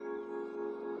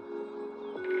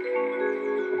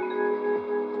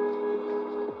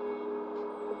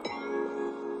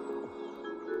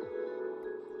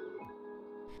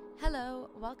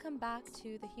Welcome back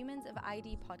to the Humans of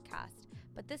ID podcast,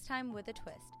 but this time with a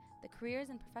twist, the Careers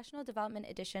and Professional Development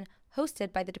edition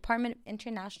hosted by the Department of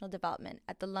International Development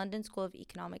at the London School of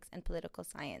Economics and Political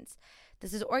Science.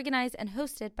 This is organized and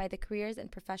hosted by the Careers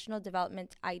and Professional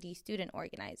Development ID student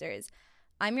organizers.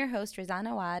 I'm your host,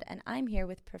 Rizana Awad, and I'm here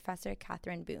with Professor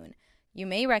Catherine Boone. You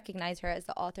may recognize her as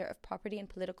the author of Property and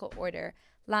Political Order,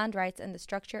 Land Rights and the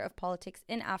Structure of Politics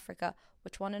in Africa,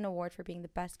 which won an award for being the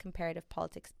best comparative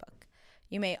politics book.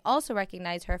 You may also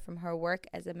recognize her from her work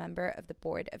as a member of the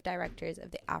board of directors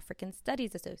of the African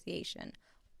Studies Association,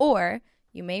 or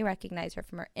you may recognize her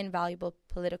from her invaluable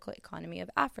Political Economy of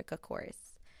Africa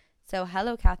course. So,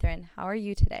 hello, Catherine. How are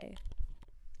you today?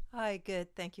 Hi,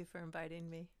 good. Thank you for inviting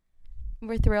me.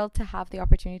 We're thrilled to have the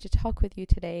opportunity to talk with you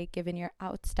today, given your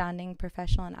outstanding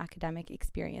professional and academic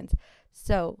experience.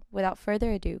 So, without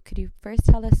further ado, could you first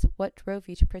tell us what drove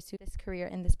you to pursue this career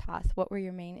in this path? What were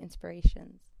your main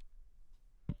inspirations?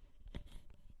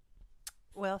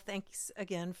 Well, thanks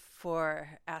again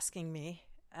for asking me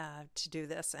to do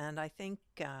this. And I think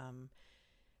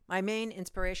my main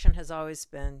inspiration has always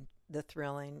been the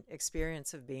thrilling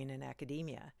experience of being in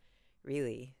academia,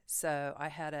 really. So I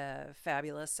had a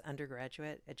fabulous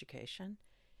undergraduate education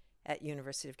at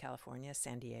University of California,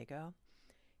 San Diego.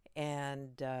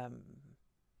 And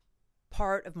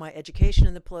part of my education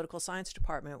in the political science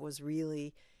department was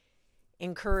really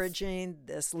encouraging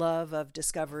this love of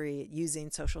discovery,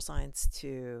 using social science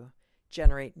to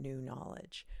generate new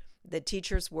knowledge. The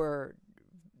teachers were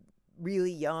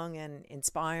really young and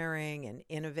inspiring and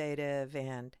innovative,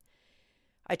 and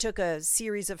I took a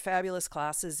series of fabulous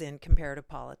classes in comparative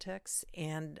politics,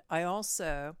 and I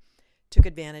also took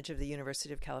advantage of the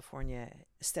University of California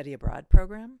study abroad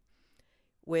program,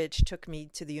 which took me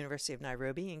to the University of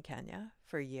Nairobi in Kenya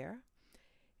for a year.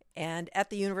 And at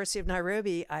the University of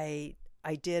Nairobi, I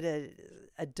did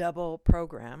a double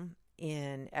program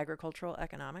in agricultural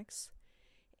economics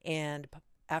and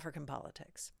African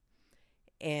politics.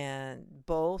 And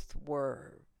both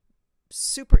were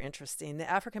super interesting. The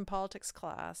African politics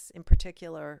class in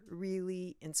particular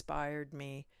really inspired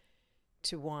me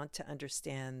to want to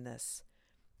understand this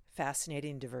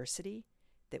fascinating diversity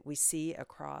that we see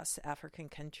across African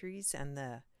countries and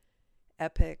the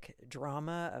epic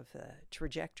drama of the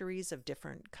trajectories of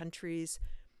different countries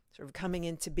sort of coming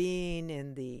into being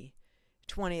in the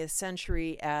 20th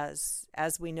century as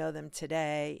we know them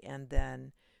today, and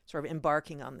then sort of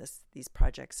embarking on these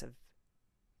projects of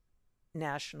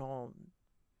national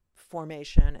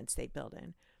formation and state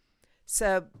building.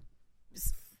 So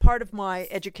part of my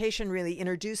education really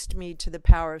introduced me to the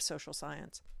power of social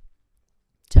science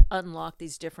to unlock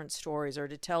these different stories, or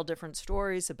to tell different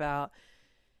stories about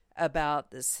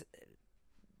this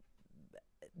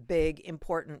big,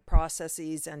 important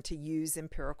processes, and to use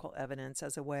empirical evidence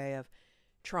as a way of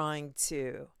trying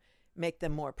to make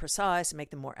them more precise, make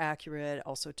them more accurate,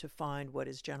 also to find what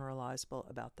is generalizable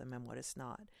about them and what is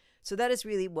not. So that is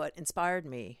really what inspired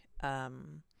me.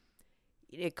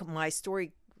 My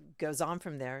story goes on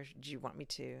from there. Do you want me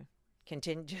to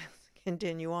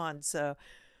continue on? So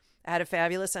I had a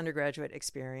fabulous undergraduate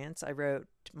experience.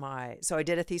 So I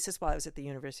did a thesis while I was at the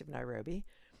University of Nairobi.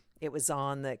 It was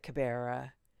on the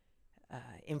Kibera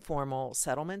informal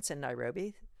settlements in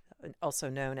Nairobi, also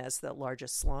known as the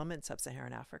largest slum in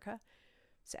sub-Saharan Africa.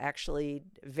 It's actually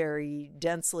very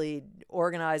densely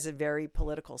organized, a very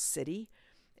political city.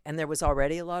 And there was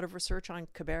already a lot of research on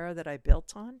Kibera that I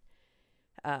built on.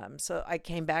 So I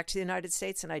came back to the United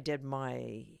States and I did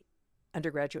my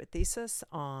undergraduate thesis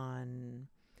on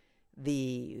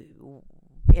the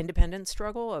independence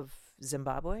struggle of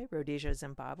Zimbabwe, Rhodesia,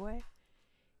 Zimbabwe.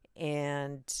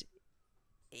 And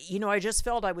I just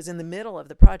felt I was in the middle of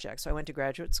the project. So I went to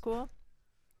graduate school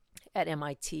at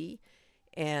MIT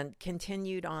and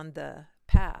continued on the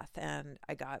path. And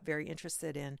I got very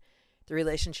interested in the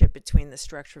relationship between the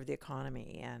structure of the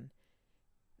economy and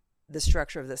the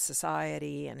structure of the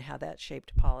society and how that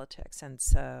shaped politics. And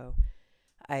so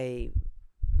I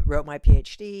wrote my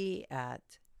PhD at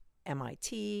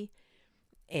MIT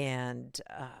and,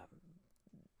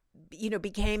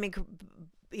 became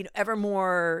ever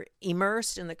more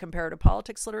immersed in the comparative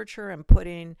politics literature and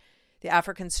putting the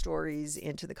African stories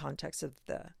into the context of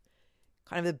the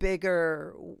kind of the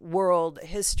bigger world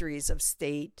histories of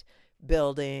state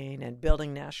building and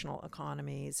building national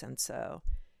economies. And so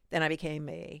then I became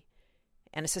an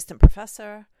assistant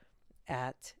professor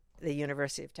at the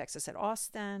University of Texas at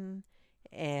Austin,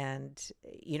 and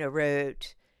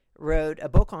wrote a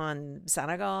book on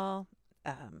Senegal,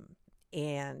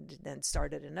 and then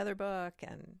started another book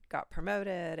and got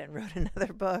promoted and wrote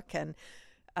another book. And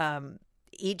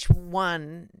each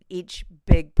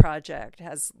big project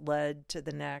has led to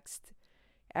the next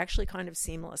actually kind of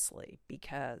seamlessly,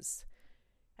 because,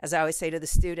 as I always say to the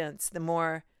students, the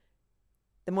more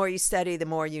you study, the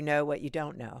more you know what you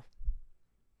don't know.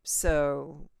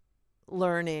 So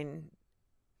learning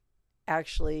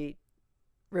actually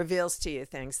reveals to you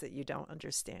things that you don't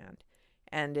understand.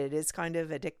 And it is kind of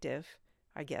addictive,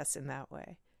 I guess, in that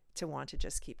way, to want to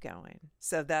just keep going.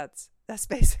 So that's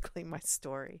basically my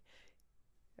story.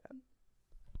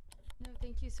 No,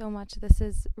 thank you so much. This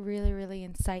is really, really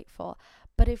insightful.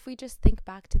 But if we just think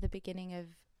back to the beginning of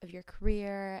your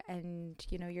career and,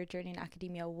 your journey in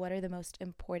academia, what are the most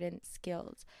important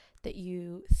skills that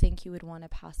you think you would want to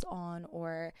pass on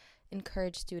or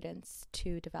encourage students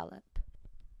to develop?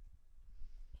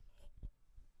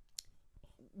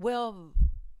 Well,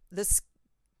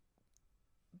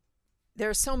 there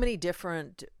are so many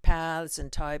different paths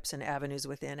and types and avenues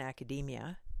within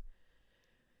academia.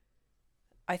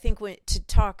 I think to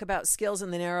talk about skills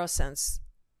in the narrow sense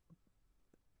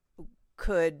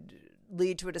could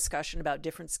lead to a discussion about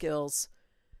different skills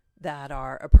that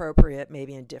are appropriate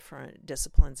maybe in different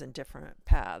disciplines and different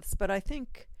paths. But I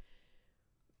think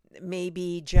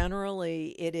maybe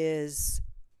generally it is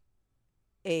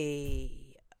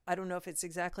I don't know if it's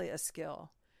exactly a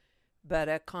skill, but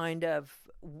a kind of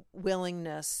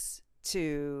willingness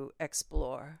to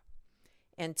explore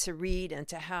and to read and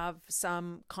to have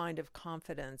some kind of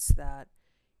confidence that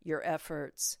your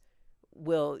efforts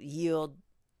will yield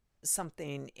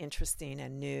something interesting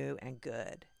and new and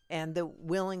good. And the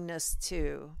willingness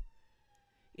to,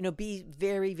 be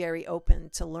very, very open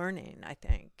to learning, I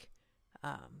think,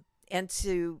 and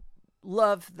to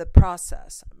love the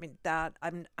process. I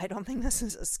mean, I don't think this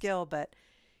is a skill, but,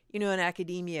 in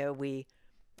academia,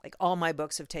 all my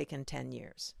books have taken 10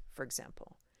 years, for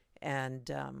example. And,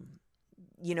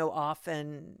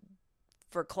 often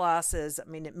for classes,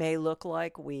 it may look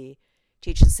like we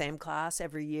teach the same class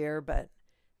every year, but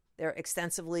they're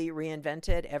extensively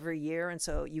reinvented every year. And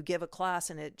so you give a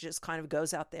class and it just kind of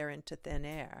goes out there into thin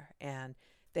air, and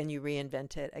then you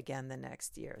reinvent it again the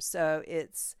next year. So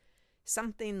it's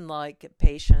something like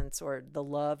patience or the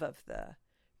love of the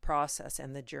process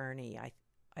and the journey.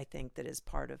 I think that is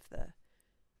part of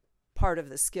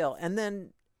the skill. And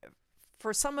then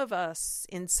for some of us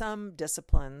in some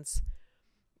disciplines,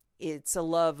 it's a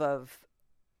love of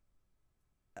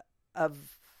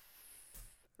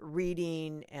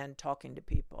reading and talking to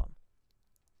people,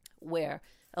 where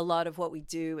a lot of what we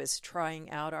do is trying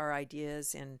out our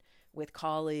ideas with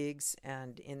colleagues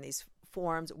and in these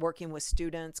forums, working with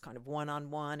students kind of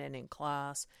one-on-one and in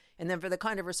class. And then for the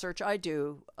kind of research I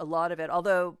do, a lot of it,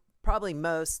 although probably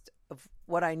most of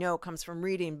what I know comes from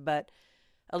reading, but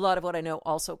a lot of what I know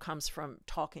also comes from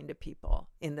talking to people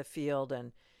in the field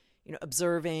and,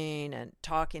 observing and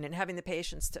talking and having the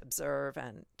patience to observe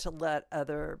and to let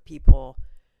other people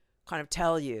kind of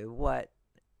tell you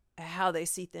how they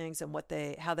see things and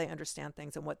how they understand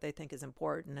things and what they think is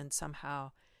important, and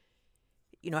somehow,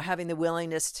 having the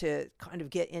willingness to kind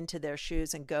of get into their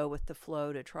shoes and go with the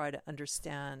flow to try to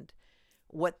understand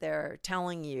what they're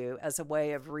telling you as a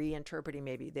way of reinterpreting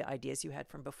maybe the ideas you had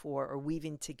from before or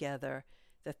weaving together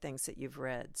the things that you've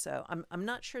read. So I'm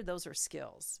not sure those are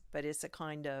skills, but it's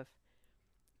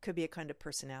could be a kind of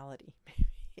personality,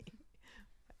 maybe.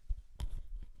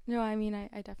 No,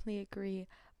 I definitely agree.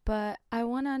 But I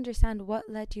want to understand what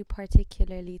led you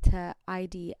particularly to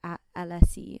ID at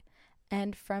LSE.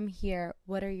 And from here,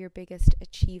 what are your biggest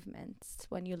achievements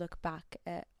when you look back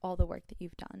at all the work that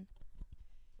you've done?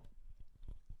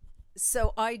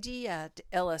 So ID at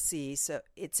LSE, so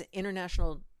it's an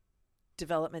international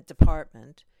development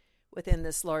department within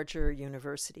this larger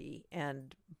university.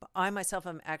 And I myself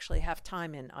am actually half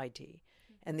time in ID,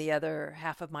 and the other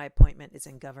half of my appointment is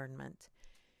in government.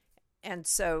 And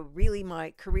so really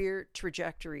my career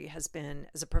trajectory has been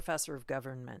as a professor of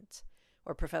government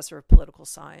or professor of political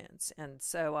science. And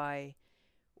so I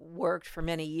worked for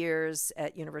many years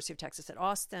at University of Texas at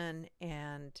Austin,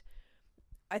 and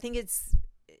I think it's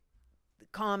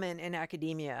common in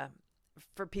academia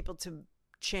for people to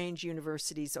change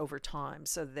universities over time.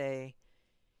 So they,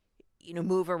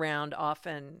 move around,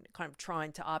 often kind of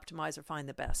trying to optimize or find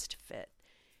the best fit.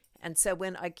 And so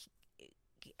when I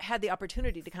had the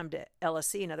opportunity to come to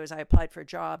LSE, in other words, I applied for a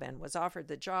job and was offered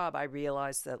the job, I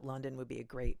realized that London would be a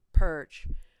great perch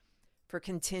for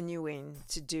continuing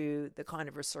to do the kind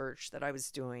of research that I was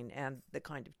doing and the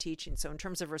kind of teaching. So in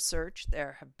terms of research,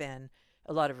 there have been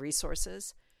a lot of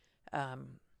resources.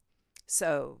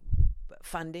 So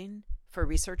funding for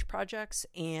research projects,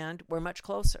 and we're much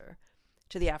closer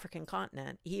to the African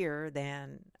continent here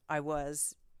than I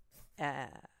was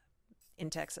in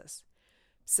Texas.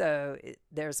 So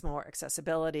there's more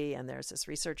accessibility, and there's this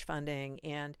research funding.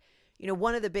 And,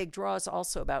 one of the big draws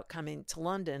also about coming to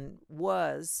London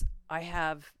was I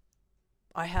have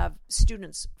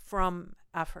students from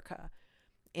Africa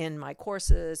in my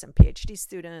courses and PhD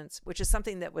students, which is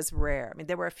something that was rare. I mean,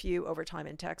 there were a few over time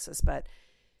in Texas, but,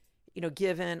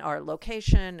 given our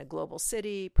location, a global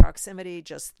city, proximity,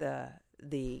 just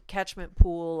the catchment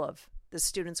pool of the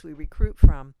students we recruit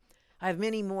from, I have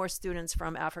many more students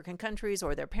from African countries,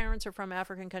 or their parents are from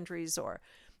African countries, or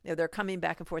they're coming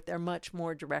back and forth. They're much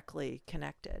more directly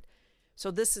connected.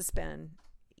 So this has been,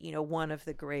 one of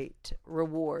the great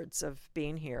rewards of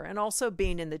being here. And also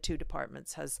being in the two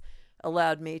departments has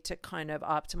allowed me to kind of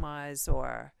optimize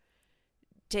or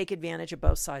take advantage of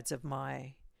both sides of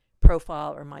my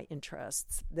profile or my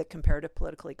interests. The comparative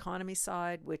political economy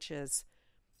side, which is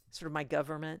sort of my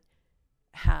government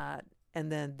hat,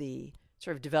 and then the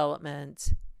sort of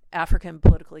development, African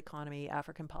political economy,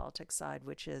 African politics side,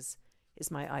 which is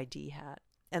my ID hat.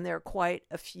 And there are quite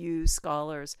a few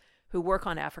scholars who work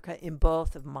on Africa in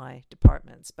both of my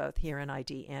departments, both here in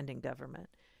ID and in government.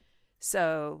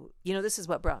 So, this is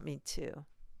what brought me to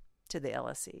the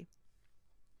LSE.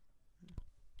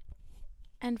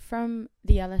 And from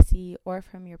the LSE or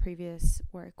from your previous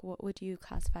work, what would you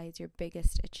classify as your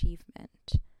biggest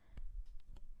achievement?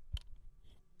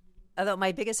 Although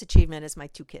my biggest achievement is my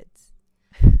two kids,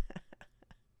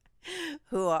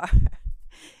 who are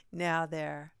now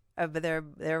they're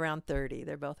around 30.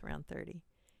 They're both around 30.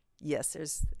 Yes,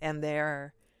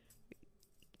 they're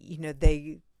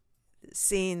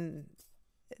seeing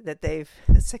that they've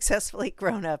successfully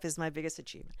grown up is my biggest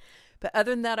achievement. But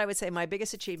other than that, I would say my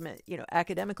biggest achievement,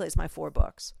 academically, is my 4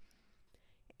 books.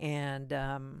 And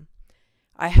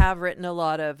I have written a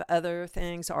lot of other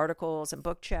things, articles and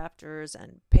book chapters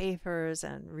and papers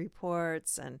and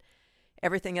reports and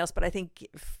everything else. But I think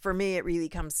for me, it really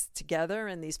comes together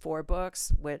in these 4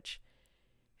 books, which,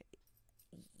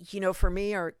 for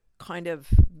me are kind of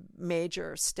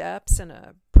major steps in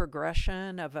a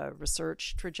progression of a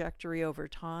research trajectory over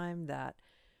time that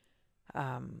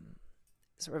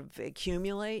sort of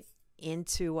accumulate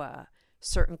into a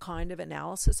certain kind of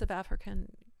analysis of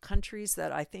African countries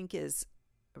that I think is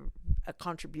a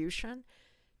contribution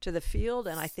to the field,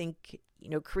 and I think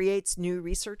creates new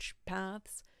research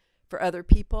paths for other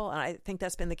people. And I think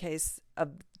that's been the case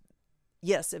of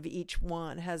each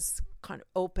one has kind of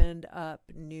opened up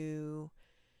new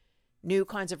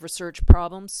kinds of research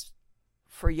problems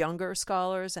for younger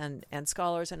scholars and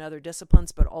scholars in other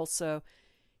disciplines, but also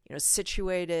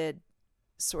situated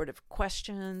sort of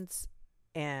questions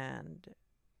and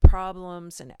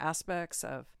problems and aspects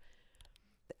of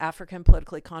the African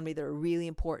political economy that are really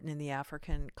important in the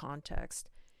African context,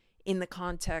 in the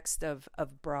context of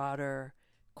broader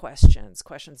questions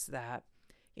that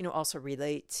also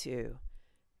relate to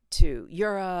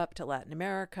Europe, to Latin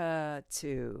America,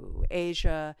 to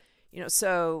Asia.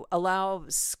 So allow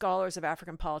scholars of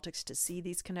African politics to see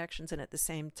these connections, and at the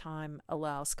same time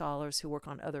allow scholars who work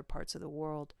on other parts of the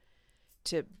world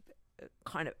to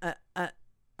kind of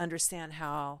understand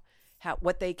how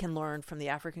what they can learn from the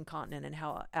African continent and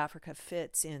how Africa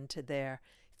fits into their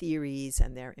theories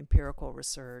and their empirical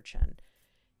research,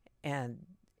 and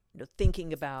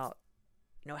thinking about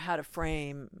how to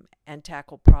frame and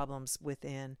tackle problems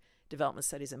within development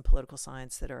studies and political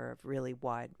science that are of really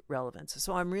wide relevance.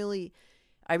 So I really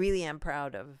am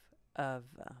proud of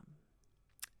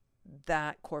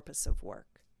that corpus of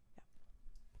work.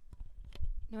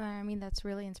 No, I mean, that's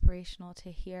really inspirational to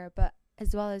hear, but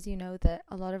as well as that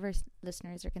a lot of our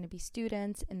listeners are going to be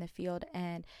students in the field,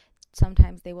 and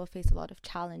sometimes they will face a lot of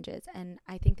challenges, and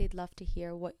I think they'd love to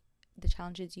hear what the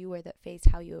challenges you were that faced,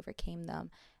 how you overcame them,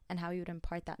 and how you would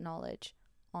impart that knowledge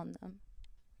on them.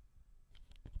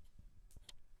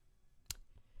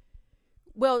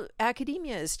 Well,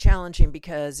 academia is challenging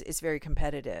because it's very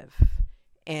competitive,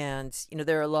 and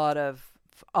there are a lot of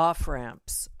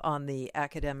off-ramps on the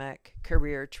academic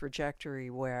career trajectory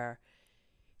where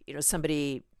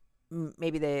somebody,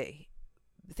 maybe they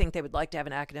think they would like to have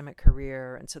an academic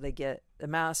career, and so they get a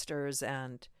master's,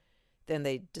 and then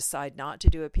they decide not to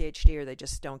do a PhD, or they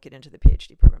just don't get into the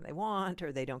PhD program they want,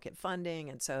 or they don't get funding,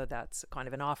 and so that's kind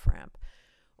of an off-ramp.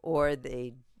 Or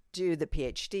they do the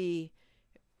PhD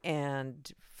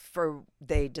and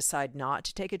they decide not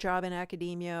to take a job in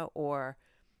academia, or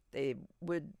they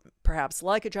would perhaps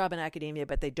like a job in academia,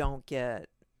 but they don't get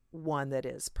one that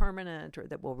is permanent or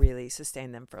that will really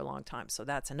sustain them for a long time. So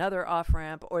that's another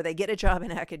off-ramp. Or they get a job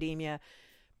in academia,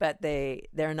 but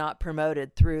they're not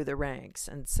promoted through the ranks.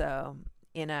 And so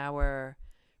in our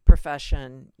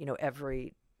profession,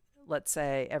 every let's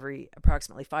say every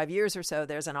approximately 5 years or so,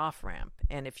 there's an off ramp.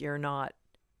 And if you're not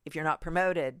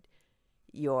promoted,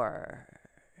 you're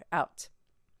out.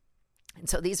 And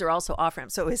so these are also off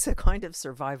ramps. So it's a kind of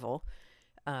survival.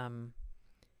 And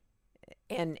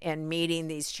meeting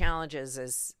these challenges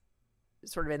is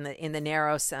sort of in the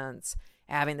narrow sense,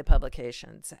 having the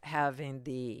publications, having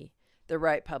the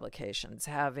right publications,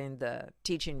 having the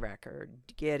teaching record,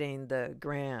 getting the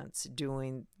grants,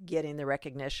 getting the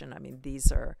recognition. I mean,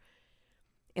 these are,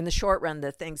 in the short run,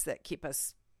 the things that keep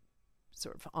us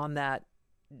sort of on that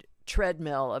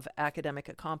treadmill of academic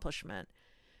accomplishment.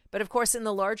 But of course, in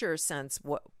the larger sense,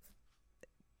 what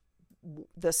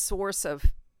the source of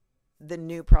the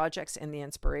new projects and the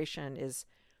inspiration is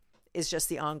just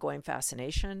the ongoing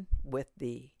fascination with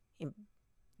the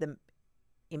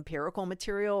empirical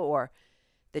material or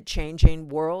the changing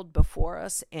world before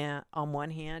us, and on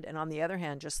one hand, and on the other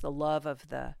hand, just the love of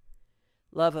the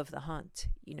hunt.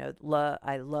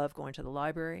 I love going to the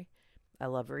library. I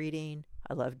love reading.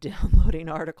 I love downloading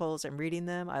articles and reading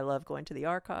them. I love going to the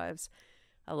archives.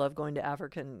 I love going to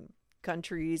African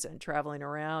countries and traveling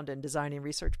around and designing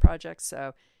research projects.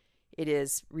 So it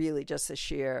is really just a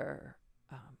sheer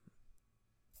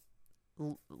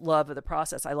love of the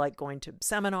process. I like going to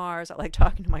seminars. I like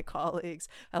talking to my colleagues.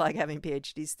 I like having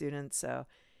PhD students. So,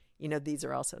 these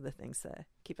are also the things that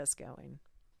keep us going.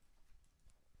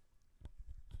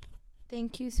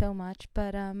 Thank you so much.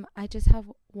 But I just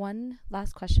have one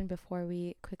last question before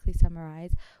we quickly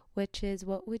summarize, which is,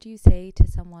 what would you say to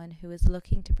someone who is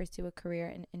looking to pursue a career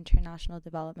in international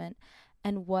development,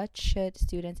 and what should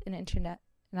students in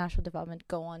international development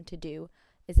go on to do?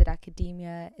 Is it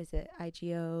academia? Is it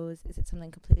IGOs? Is it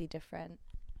something completely different?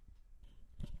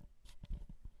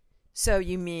 So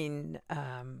you mean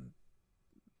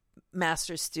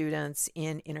master's students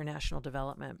in international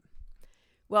development?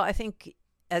 Well, I think,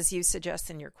 as you suggest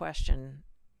in your question,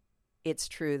 it's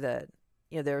true that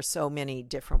there are so many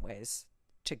different ways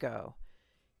to go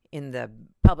in the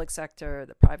public sector,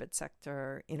 the private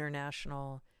sector,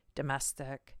 international,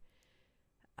 domestic.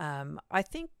 I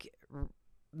think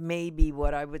maybe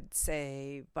what I would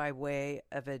say by way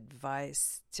of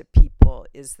advice to people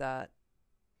is that,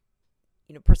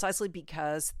 precisely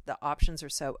because the options are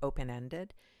so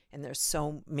open-ended and there's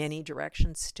so many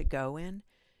directions to go in,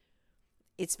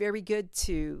 it's very good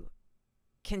to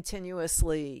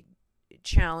continuously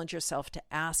challenge yourself to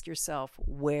ask yourself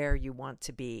where you want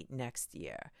to be next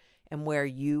year and where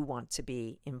you want to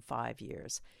be in 5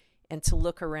 years, and to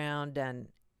look around and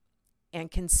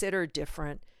consider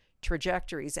different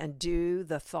trajectories and do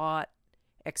the thought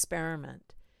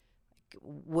experiment.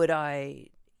 Would I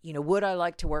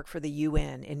like to work for the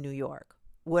UN in New York?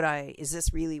 Is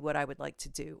this really what I would like to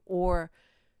do? Or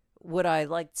would I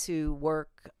like to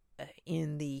work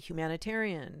in the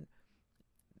humanitarian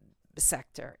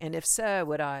sector? And if so,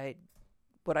 would I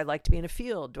like to be in a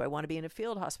field? Do I want to be in a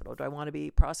field hospital? Do I want to be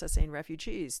processing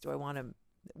refugees? Do I want to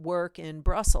work in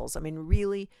Brussels? I mean,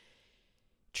 really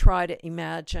try to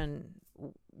imagine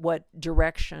what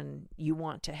direction you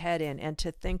want to head in, and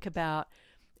to think about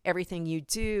everything you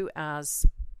do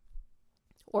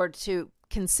or to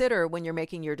consider when you're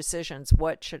making your decisions,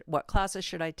 what classes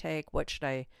should I take? What should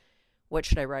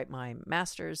I write my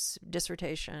master's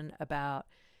dissertation about?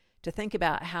 To think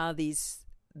about how these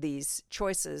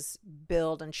choices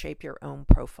build and shape your own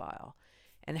profile,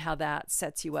 and how that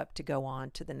sets you up to go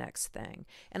on to the next thing.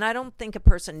 And I don't think a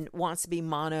person wants to be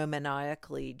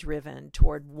monomaniacally driven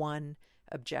toward one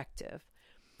objective,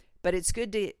 but it's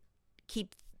good to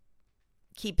keep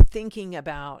thinking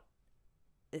about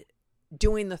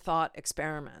doing the thought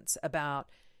experiments about,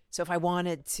 so if I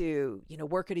wanted to,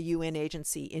 work at a UN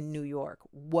agency in New York,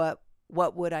 what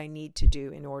would I need to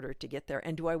do in order to get there?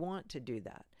 And do I want to do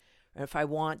that? Or if I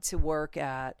want to work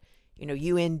at,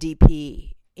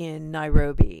 UNDP in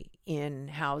Nairobi in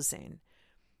housing,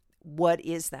 what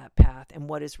is that path and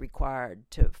what is required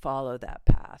to follow that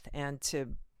path? And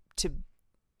to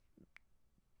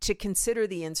consider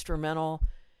the instrumental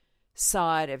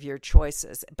side of your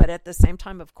choices. But at the same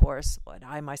time, of course, what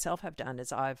I myself have done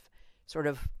is I've sort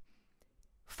of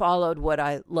followed what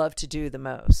I love to do the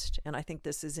most. And I think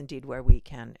this is indeed where we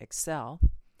can excel.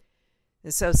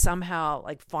 And so somehow,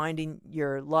 like, finding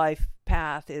your life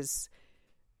path is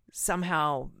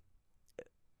somehow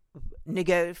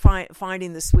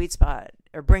finding the sweet spot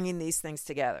or bringing these things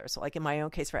together. So like in my own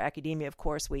case for academia, of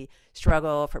course, we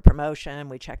struggle for promotion.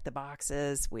 We check the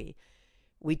boxes. We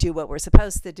do what we're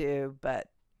supposed to do, but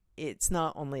it's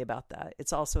not only about that.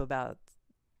 It's also about,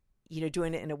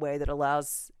 doing it in a way that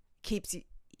allows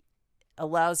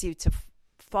you to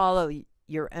follow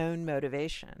your own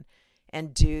motivation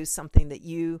and do something that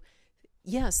you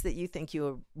yes, that you think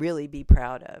you'll really be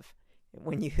proud of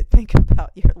when you think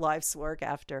about your life's work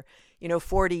after,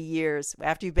 40 years,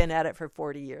 after you've been at it for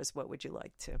 40 years, what would you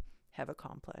like to have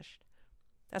accomplished?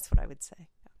 That's what I would say.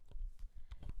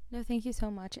 No, thank you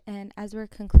so much. And as we're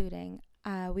concluding,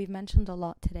 we've mentioned a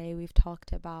lot today. We've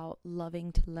talked about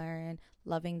loving to learn,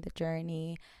 loving the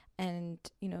journey, and,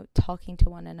 talking to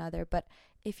one another. But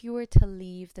if you were to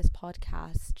leave this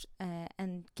podcast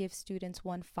and give students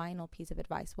one final piece of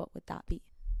advice, what would that be?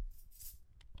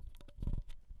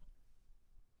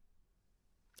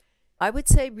 I would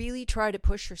say really try to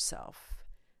push yourself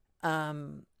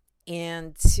and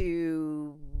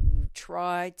to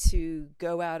try to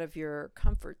go out of your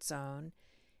comfort zone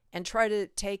and try to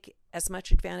take as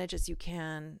much advantage as you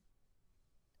can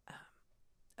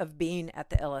of being at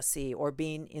the LSE or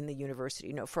being in the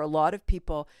university. For a lot of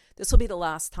people, this will be the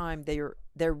last time they're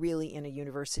really in a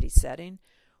university setting,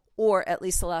 or at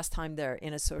least the last time they're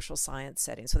in a social science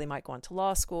setting. So they might go on to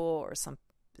law school or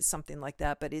something like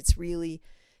that, but it's really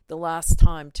the last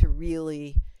time to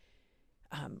really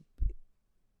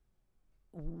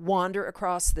wander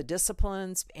across the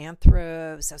disciplines,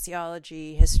 anthro,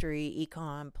 sociology, history,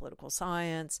 econ, political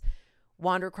science,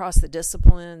 wander across the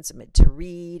disciplines, to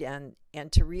read and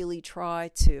to really try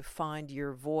to find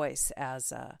your voice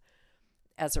as a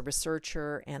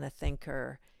researcher and a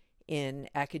thinker in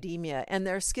academia. And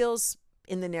there are skills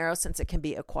in the narrow sense that can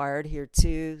be acquired here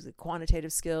too, the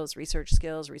quantitative skills, research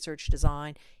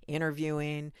design,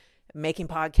 interviewing, making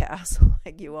podcasts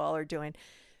like you all are doing,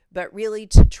 but really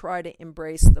to try to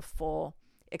embrace the full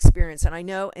experience. And I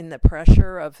know in the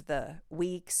pressure of the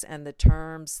weeks and the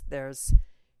terms, there's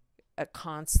a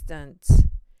constant,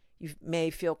 you may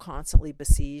feel constantly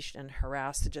besieged and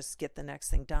harassed to just get the next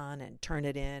thing done and turn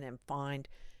it in and find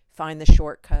the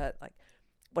shortcut, like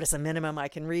what is the minimum I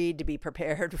can read to be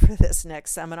prepared for this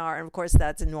next seminar. And of course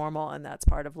that's normal and that's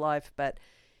part of life, but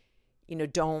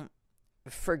don't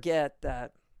forget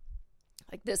that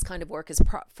like this kind of work is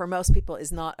for most people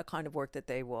is not a kind of work that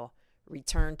they will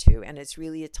return to, and it's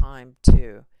really a time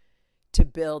to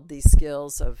build these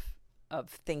skills of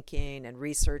thinking and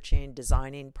researching,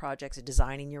 designing projects,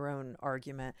 designing your own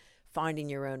argument, finding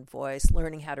your own voice,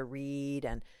 learning how to read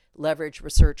and leverage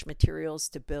research materials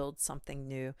to build something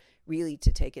new, really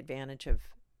to take advantage of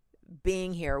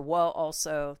being here while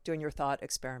also doing your thought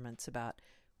experiments about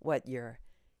what the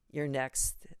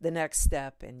next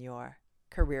step in your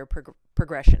career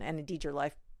progression and indeed your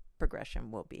life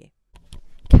progression will be.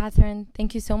 Catherine,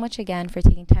 thank you so much again for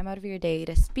taking time out of your day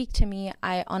to speak to me.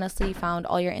 I honestly found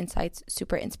all your insights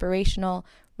super inspirational,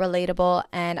 relatable,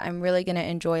 and I'm really going to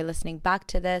enjoy listening back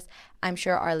to this. I'm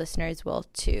sure our listeners will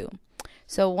too.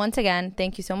 So once again,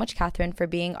 thank you so much, Catherine, for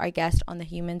being our guest on the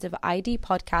Humans of ID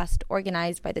podcast,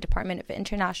 organized by the Department of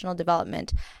International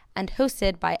Development and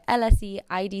hosted by LSE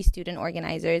ID student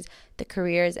organizers, the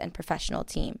Careers and Professional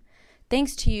team.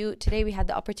 Thanks to you, today we had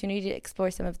the opportunity to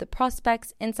explore some of the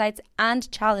prospects, insights, and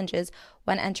challenges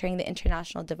when entering the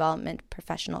international development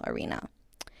professional arena.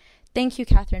 Thank you,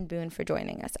 Catherine Boone, for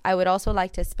joining us. I would also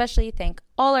like to especially thank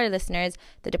all our listeners,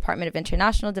 the Department of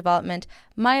International Development,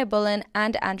 Maya Bullen,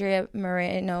 and Andrea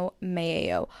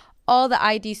Moreno-Mayo, all the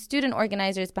ID student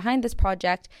organizers behind this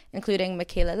project, including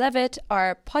Michaela Levitt,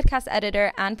 our podcast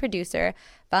editor and producer,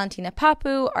 Valentina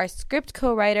Papu, our script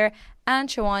co-writer, and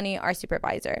Shawani, our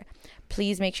supervisor.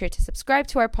 Please make sure to subscribe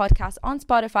to our podcast on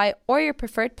Spotify or your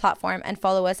preferred platform and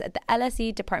follow us at the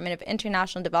LSE Department of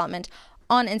International Development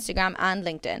on Instagram and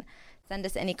LinkedIn. Send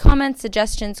us any comments,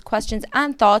 suggestions, questions,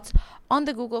 and thoughts on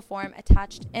the Google form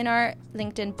attached in our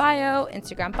LinkedIn bio,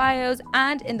 Instagram bios,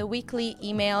 and in the weekly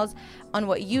emails on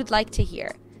what you'd like to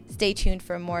hear. Stay tuned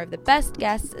for more of the best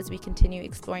guests as we continue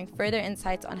exploring further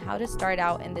insights on how to start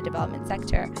out in the development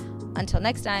sector. Until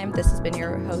next time, this has been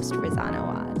your host, Rizana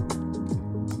Awad.